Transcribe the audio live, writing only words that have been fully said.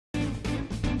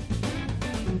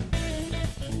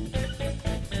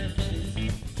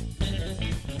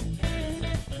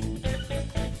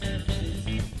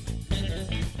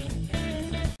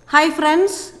Hi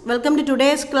friends, welcome to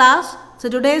today's class. So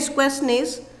today's question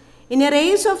is, in a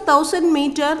race of 1000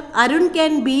 meter, Arun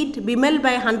can beat Bimal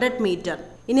by 100 meter.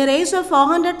 In a race of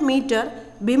 400 meter,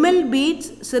 Bimal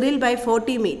beats Cyril by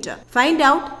 40 meter. Find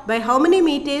out by how many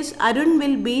meters Arun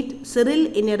will beat Cyril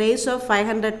in a race of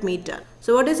 500 meter.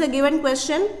 So what is a given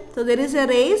question? So there is a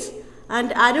race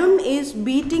and Arun is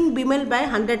beating Bimal by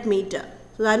 100 meter.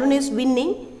 So Arun is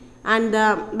winning, and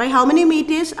by how many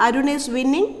meters Arun is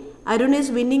winning? Arun is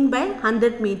winning by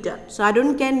 100 meter. So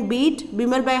Arun can beat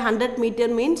Bimal by 100 meter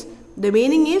means the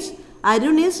meaning is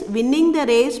Arun is winning the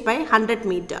race by 100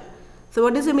 meter. So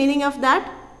what is the meaning of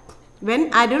that?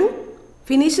 When Arun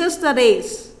finishes the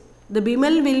race, the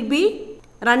Bimal will be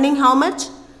running how much?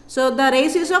 So the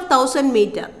race is of 1000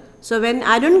 meter. So when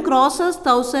Arun crosses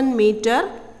 1000 meter,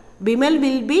 Bimal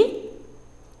will be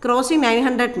crossing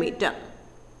 900 meter.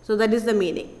 So that is the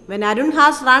meaning. When Arun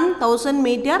has run 1000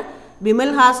 meter,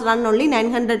 Bimal has run only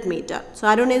 900 meter. So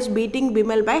Arun is beating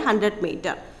Bimal by 100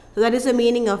 meter. So that is the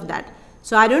meaning of that.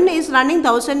 So Arun is running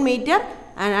 1000 meter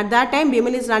and at that time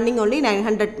Bimal is running only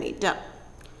 900 meter.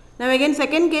 Now again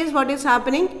second case, what is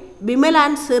happening? Bimal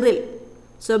and Cyril.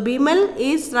 So Bimal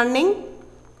is running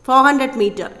 400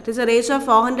 meter. It is a race of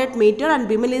 400 meter and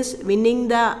Bimal is winning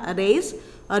the race,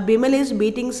 or Bimal is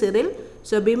beating Cyril.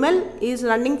 So Bimal is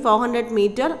running 400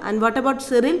 meter, and what about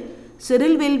Cyril?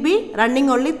 Cyril will be running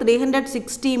only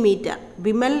 360 meter.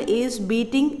 Bimal is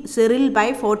beating Cyril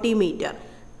by 40 meter.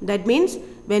 That means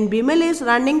when Bimal is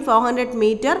running 400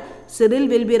 meter, Cyril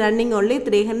will be running only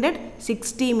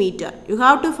 360 meter. You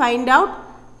have to find out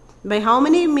by how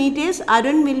many meters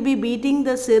Arun will be beating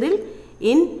the Cyril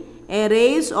in a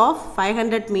race of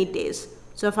 500 meters.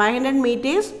 So 500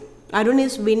 meters Arun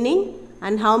is winning,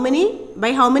 and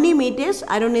by how many meters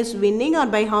Arun is winning, or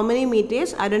by how many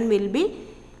meters Arun will be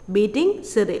beating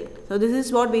Cyril. So this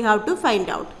is what we have to find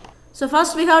out. So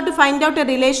first we have to find out a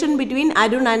relation between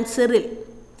Arun and Cyril.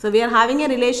 So we are having a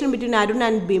relation between Arun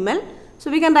and Bimal.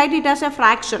 So we can write it as a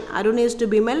fraction. Arun is to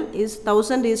Bimal is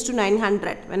 1000 is to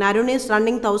 900. When Arun is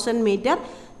running 1000 meter,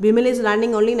 Bimal is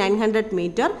running only 900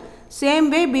 meter. Same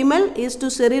way Bimal is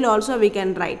to Cyril also we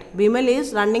can write. Bimal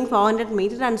is running 400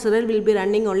 meter and Cyril will be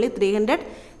running only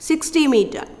 360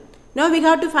 meter. Now we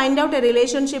have to find out a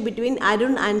relationship between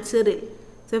Arun and Cyril.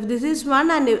 So if this is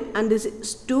 1 and this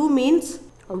is 2 means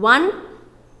 1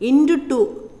 into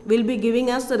 2 will be giving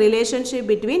us the relationship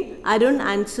between Arun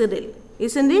and Cyril.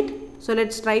 Isn't it? So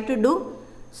let's try to do.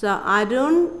 So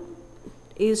Arun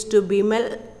is to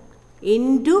Bimal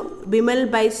into Bimal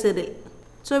by Cyril.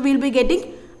 So we will be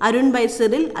getting Arun by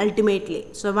Cyril ultimately.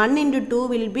 So 1 into 2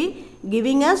 will be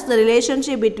giving us the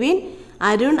relationship between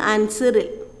Arun and Cyril.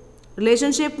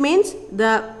 Relationship means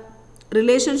the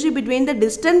relationship between the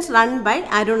distance run by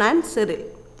Arun and Cyril.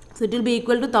 So it will be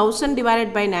equal to 1000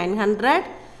 divided by 900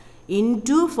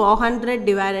 into 400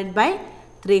 divided by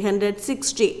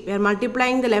 360. We are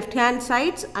multiplying the left hand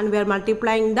sides and we are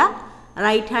multiplying the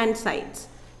right hand sides.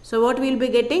 So what we will be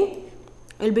getting?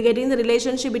 We will be getting the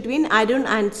relationship between Arun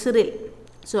and Cyril.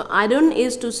 So Arun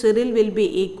is to Cyril will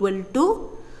be equal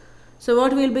to, so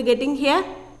what we will be getting here?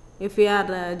 If we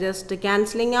are just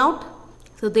cancelling out,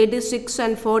 so 36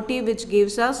 and 40 which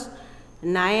gives us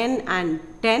 9 and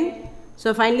 10.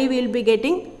 So finally we will be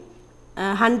getting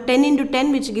 10 into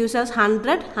 10 which gives us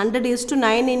 100. 100 is to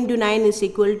 9 into 9 is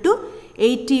equal to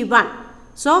 81.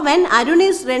 So when Arun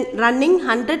is running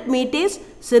 100 meters,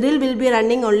 Cyril will be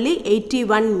running only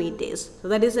 81 meters. So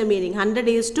that is the meaning. 100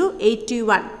 is to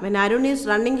 81. When Arun is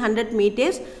running 100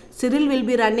 meters, Cyril will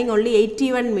be running only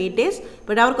 81 meters.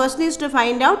 But our question is to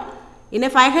find out in a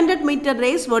 500 meter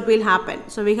race what will happen.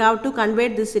 So we have to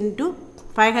convert this into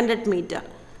 500 meter.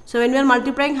 So when we are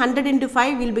multiplying 100 into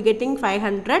 5, we will be getting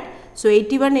 500. So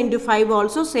 81 into 5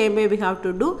 also same way we have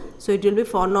to do. So it will be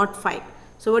 405.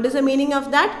 So what is the meaning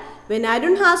of that? When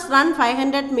Arun has run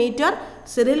 500 meter,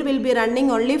 Cyril will be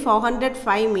running only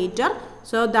 405 meter.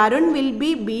 So the Arun will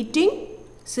be beating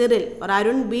Cyril, or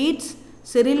Arun beats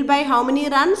Cyril by how many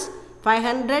runs?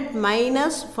 500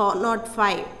 minus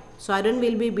 405. So Arun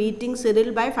will be beating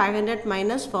Cyril by 500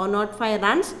 minus 405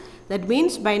 runs. That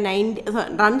means by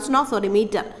 90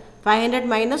 meter. 500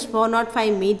 minus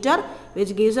 405 meter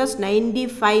which gives us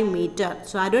 95 meter.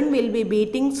 So Arun will be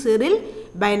beating Cyril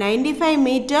by 95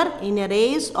 meter in a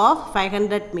race of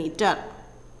 500 meter.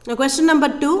 Now question number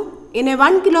 2. In a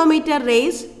 1 kilometer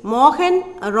race,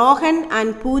 Mohan, Rohan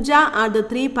and Pooja are the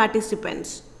 3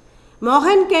 participants.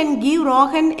 Mohan can give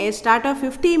Rohan a start of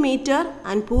 50 meter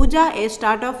and Pooja a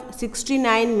start of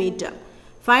 69 meter.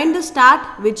 Find the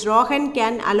start which Rohan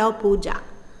can allow Pooja.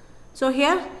 So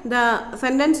here the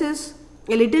sentence is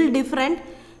a little different.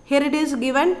 Here it is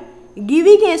given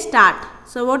giving a start.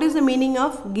 So what is the meaning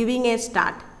of giving a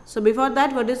start? So before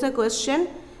that, what is the question?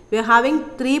 We are having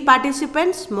 3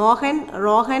 participants, Mohan,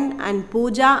 Rohan and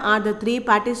Pooja are the 3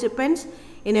 participants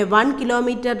in a 1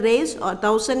 kilometer race or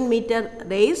 1000 meter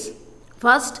race.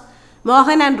 First,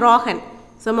 Mohan and Rohan.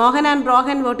 So Mohan and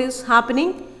Rohan, what is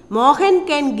happening? Mohan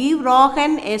can give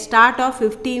Rohan a start of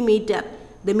 50 meter.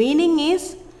 The meaning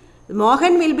is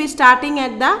Mohan will be starting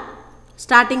at the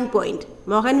starting point.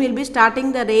 Mohan will be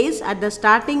starting the race at the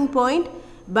starting point,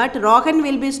 but Rohan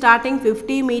will be starting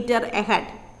 50 meter ahead.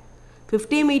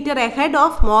 50 meter ahead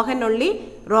of Mohan only,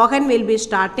 Rohan will be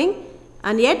starting,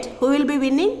 and yet who will be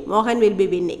winning? Mohan will be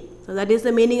winning. So that is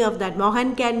the meaning of that.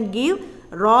 Mohan can give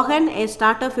Rohan a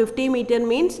start of 50 meter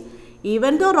means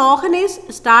even though Rohan is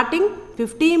starting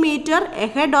 50 meter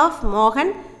ahead of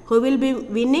Mohan, who will be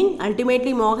winning?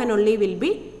 Ultimately Mohan only will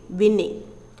be winning.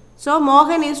 So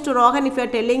Mohan is to Rohan, if you are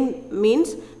telling,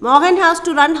 means Mohan has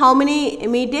to run how many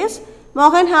meters?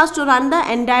 Mohan has to run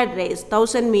the entire race,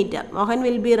 1000 meter. Mohan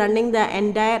will be running the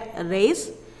entire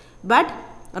race, but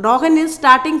Rohan is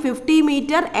starting 50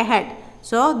 meter ahead.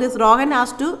 So this Rohan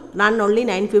has to run only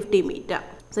 950 meter.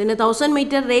 So in a 1000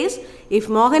 meter race, if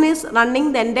Mohan is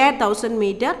running the entire 1000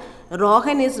 meter,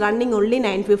 Rohan is running only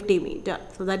 950 meter.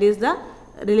 So that is the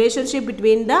relationship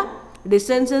between the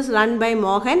distances run by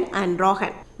Mohan and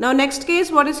Rohan. Now next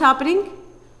case, what is happening?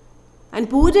 And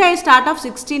Pooja is start of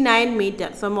 69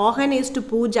 meter. So Mohan is to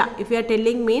Pooja. If you are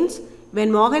telling means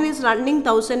when Mohan is running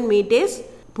 1000 meters,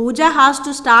 Pooja has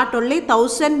to start only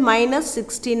 1000 minus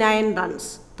 69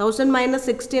 runs. 1000 minus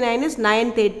 69 is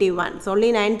 931. So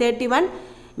only 931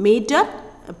 meter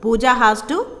Pooja has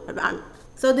to run.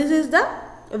 So this is the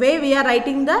way we are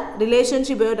writing the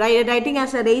relationship, writing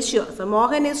as a ratio. So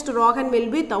Mohan is to Rohan will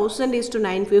be 1000 is to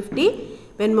 950.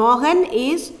 When Mohan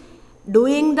is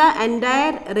doing the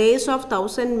entire race of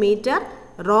 1000 meter,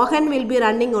 Rohan will be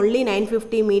running only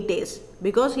 950 meters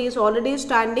because he is already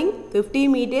standing 50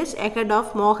 meters ahead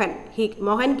of Mohan.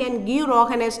 Mohan can give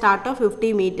Rohan a start of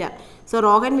 50 meter. So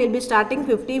Rohan will be starting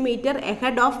 50 meter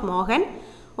ahead of Mohan,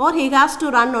 or he has to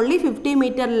run only 50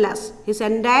 meter less. His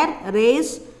entire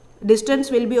race distance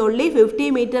will be only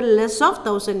 50 meter less of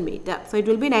 1000 meter. So it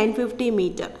will be 950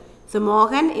 meter. So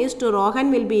Mohan is to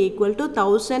Rohan will be equal to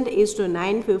 1000 is to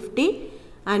 950,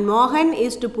 and Mohan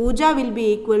is to Pooja will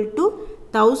be equal to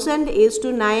 1000 is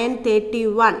to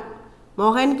 931.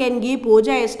 Mohan can give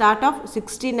Pooja a start of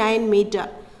 69 meter.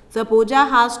 So Pooja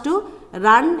has to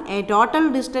run a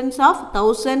total distance of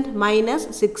 1000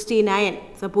 minus 69.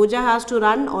 So Pooja has to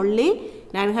run only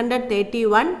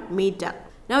 931 meter.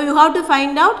 Now you have to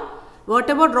find out what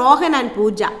about Rohan and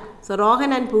Pooja. So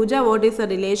Rohan and Pooja, what is the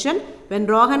relation? When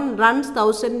Rohan runs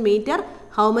 1000 meter,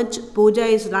 how much Pooja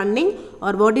is running,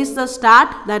 or what is the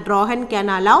start that Rohan can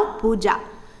allow Pooja?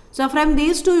 So from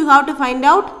these two you have to find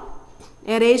out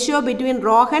a ratio between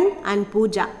Rohan and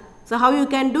Pooja. So how you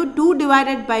can do 2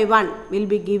 divided by 1 will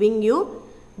be giving you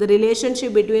the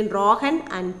relationship between Rohan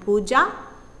and Pooja.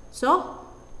 So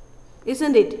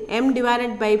isn't it m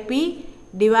divided by p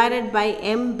divided by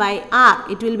m by r,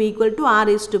 it will be equal to r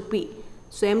is to p.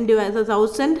 So m divided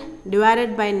 1000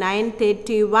 divided by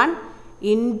 931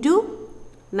 into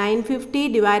 950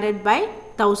 divided by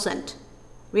 1000.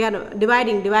 We are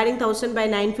dividing 1000 by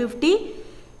 950.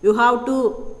 You have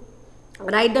to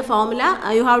write the formula,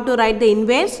 you have to write the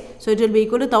inverse. So it will be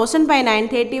equal to 1000 by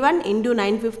 931 into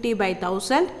 950 by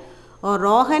 1000, or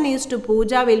Rohan is to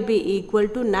Pooja will be equal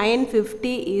to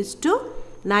 950 is to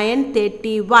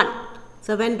 931.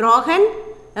 So when Rohan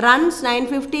runs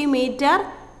 950 meter,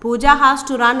 Pooja has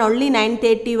to run only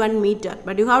 931 meter.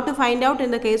 But you have to find out in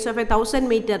the case of a 1000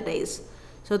 meter race.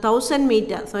 So 1000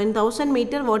 meter. So in 1000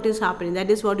 meter what is happening?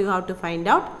 That is what you have to find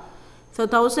out. So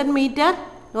 1000 meter,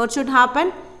 what should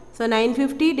happen? So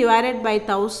 950 divided by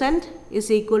 1000 is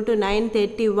equal to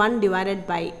 931 divided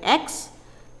by x,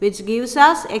 which gives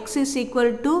us x is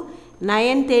equal to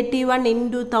 931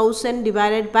 into 1000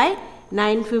 divided by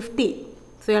 950.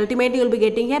 So ultimately you will be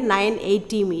getting here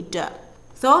 980 meter.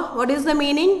 So what is the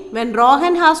meaning? When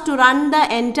Rohan has to run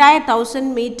the entire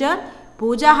 1000 meter,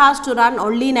 Pooja has to run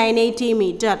only 980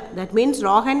 meter. That means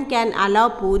Rohan can allow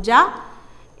Pooja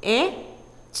a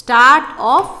start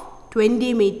of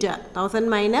 20 meter. 1000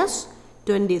 minus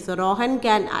 20. So Rohan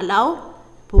can allow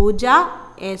Pooja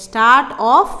a start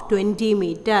of 20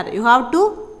 meter. You have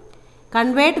to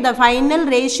convert the final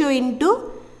ratio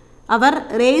into our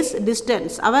race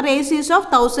distance. Our race is of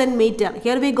 1000 meter.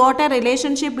 Here we got a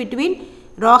relationship between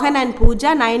Rohan and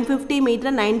Pooja, 950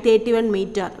 meter, 931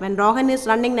 meter. When Rohan is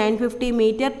running 950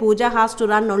 meter, Pooja has to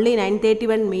run only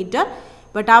 931 meter.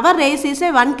 But our race is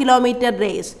a 1 kilometer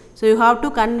race. So you have to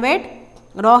convert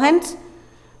Rohan's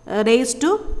race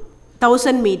to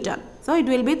 1000 meter. So it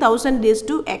will be 1000 is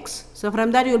to x. So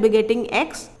from that you will be getting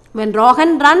x. When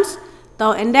Rohan runs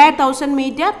the entire 1000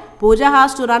 meter, Pooja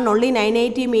has to run only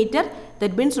 980 meter.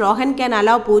 That means Rohan can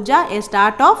allow Pooja a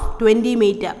start of 20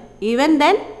 meter. Even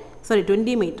then,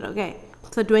 20 meter, okay.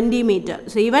 So 20 meter.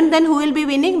 So even then who will be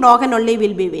winning? Rohan only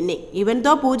will be winning. Even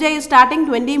though Pooja is starting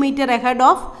 20 meter ahead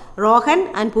of Rohan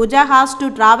and Pooja has to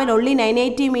travel only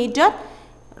 980 meter,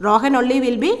 Rohan only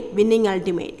will be winning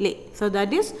ultimately. So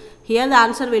that is, here the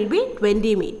answer will be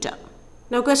 20 meter.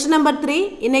 Now question number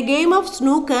 3. In a game of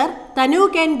snooker,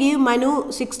 Tanu can give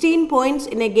Manu 16 points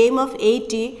in a game of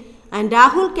 80 and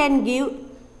Rahul can give,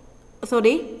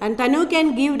 and Tanu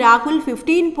can give Rahul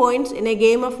 15 points in a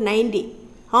game of 90.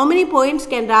 How many points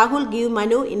can Rahul give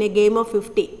Manu in a game of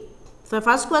 50? So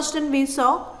first question we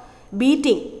saw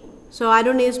beating. So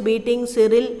Arun is beating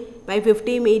Cyril by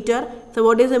 50 meter. So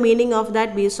what is the meaning of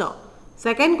that we saw.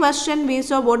 Second question we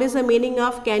saw what is the meaning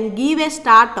of can give a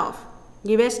start of.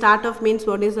 Give a start of means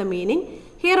what is the meaning.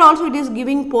 Here also it is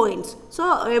giving points.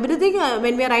 So everything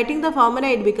when we are writing the formula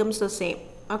it becomes the same.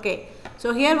 Okay.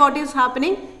 So here what is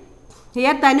happening?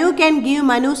 Here Tanu can give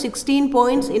Manu 16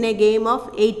 points in a game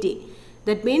of 80.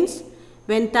 That means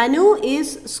when Tanu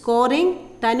is scoring,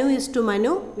 Tanu is to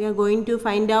Manu. We are going to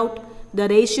find out the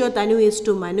ratio Tanu is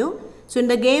to Manu. So in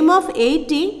the game of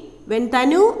 80, when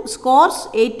Tanu scores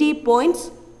 80 points,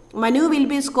 Manu will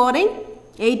be scoring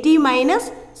 80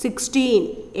 minus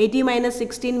 16. 80 minus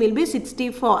 16 will be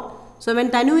 64. So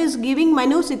when Tanu is giving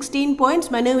Manu 16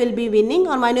 points, Manu will be winning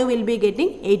or Manu will be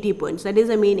getting 80 points. That is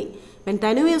the meaning. When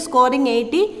Tanu is scoring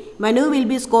 80, Manu will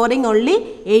be scoring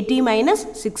only 80 minus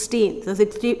 16. So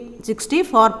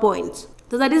 64 points.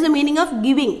 So that is the meaning of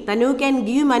giving. Tanu can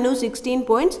give Manu 16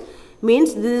 points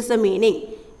means this is the meaning.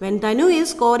 When Tanu is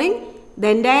scoring the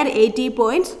entire 80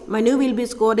 points, Manu will be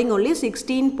scoring only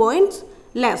 16 points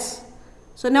less.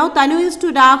 So now Tanu is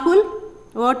to Rahul.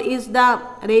 What is the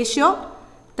ratio?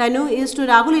 Tanu is to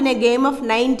Rahul in a game of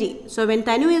 90. So when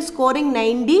Tanu is scoring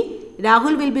 90,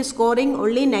 Rahul will be scoring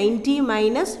only 90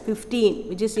 minus 15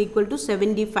 which is equal to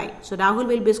 75. So Rahul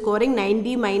will be scoring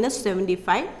 90 minus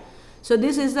 75. So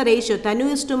this is the ratio. Tanu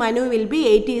is to Manu will be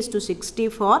 80 is to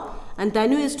 64 and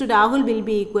Tanu is to Rahul will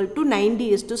be equal to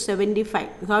 90 is to 75.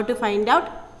 You have to find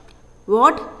out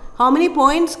how many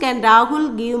points can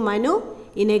Rahul give Manu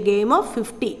in a game of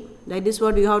 50. That is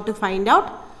what you have to find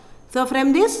out. So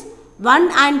from this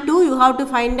 1 and 2 you have to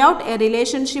find out a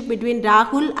relationship between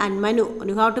Rahul and Manu.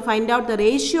 You have to find out the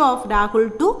ratio of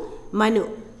Rahul to Manu.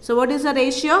 So what is the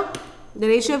ratio? The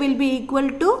ratio will be equal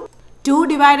to 2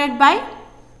 divided by,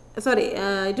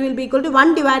 it will be equal to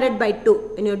 1 divided by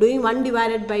 2. When you are doing 1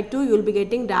 divided by 2 you will be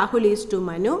getting Rahul is to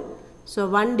Manu. So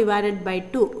 1 divided by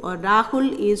 2 or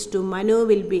Rahul is to Manu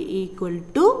will be equal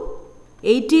to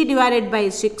 80 divided by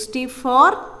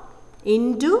 64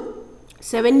 into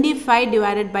 75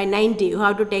 divided by 90. You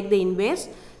have to take the inverse.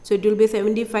 So it will be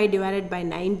 75 divided by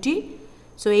 90.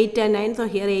 So 8 and 9. So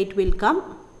here 8 will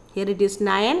come. Here it is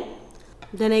 9.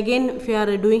 Then again if you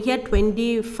are doing here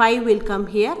 25 will come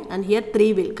here and here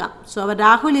 3 will come. So our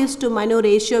Rahul is to Manu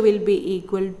ratio will be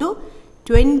equal to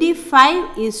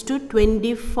 25 is to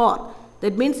 24.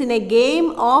 That means in a game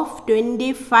of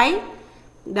 25,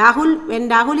 when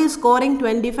Rahul is scoring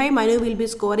 25, Manu will be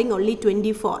scoring only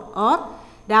 24 or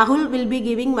Rahul will be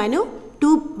giving Manu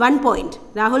 1 point.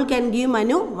 Rahul can give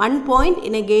Manu 1 point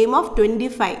in a game of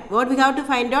 25. What we have to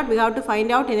find out? We have to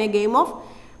find out in a game of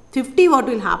 50 what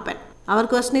will happen. Our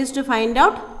question is to find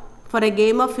out for a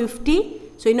game of 50.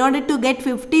 So in order to get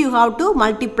 50 you have to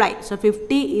multiply. So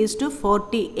 50 is to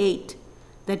 48.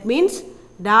 That means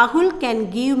Rahul can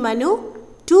give Manu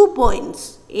 2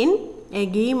 points in a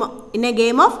game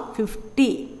of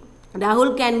 50.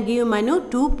 Rahul can give Manu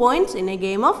 2 points in a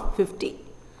game of 50.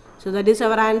 So that is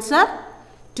our answer,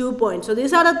 2 points. So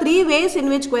these are the 3 ways in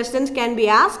which questions can be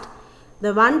asked.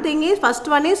 The first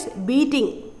one is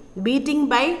beating. Beating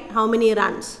by how many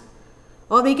runs?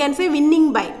 Or we can say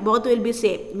winning by, both will be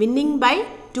same. Winning by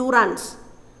 2 runs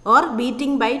or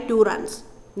beating by 2 runs.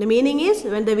 The meaning is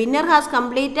when the winner has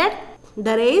completed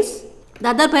the race, the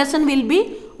other person will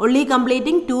be only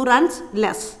completing 2 runs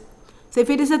less. So if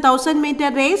it is a 1000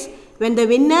 meter race, when the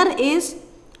winner is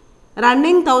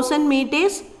running 1000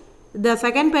 meters, the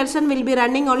second person will be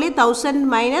running only 1000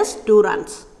 minus 2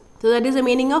 runs. So that is the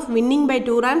meaning of winning by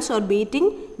 2 runs or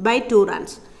beating by 2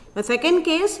 runs. The second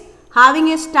case, having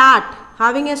a start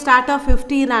of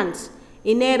 50 runs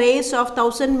in a race of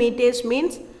 1000 meters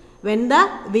means when the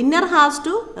winner has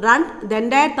to run the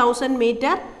entire 1000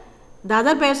 meter, the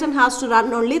other person has to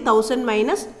run only 1000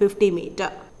 minus 50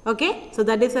 meter. Okay, so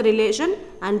that is a relation.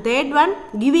 And third one,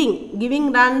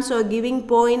 giving runs or giving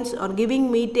points or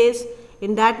giving meters.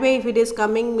 In that way, if it is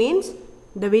coming means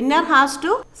the winner has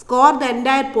to score the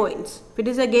entire points. If it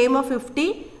is a game of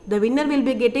 50, the winner will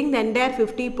be getting the entire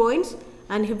 50 points.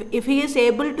 And if he is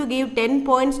able to give 10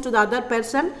 points to the other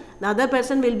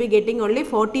person will be getting only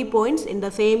 40 points in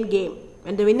the same game.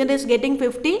 When the winner is getting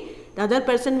 50, the other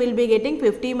person will be getting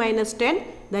 50 minus 10,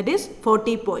 that is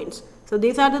 40 points. So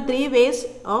these are the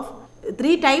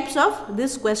three types of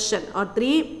this question, or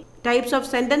three types of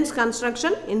sentence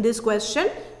construction in this question.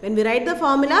 When we write the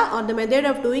formula or the method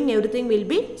of doing, everything will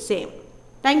be same.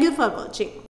 Thank you for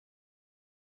watching.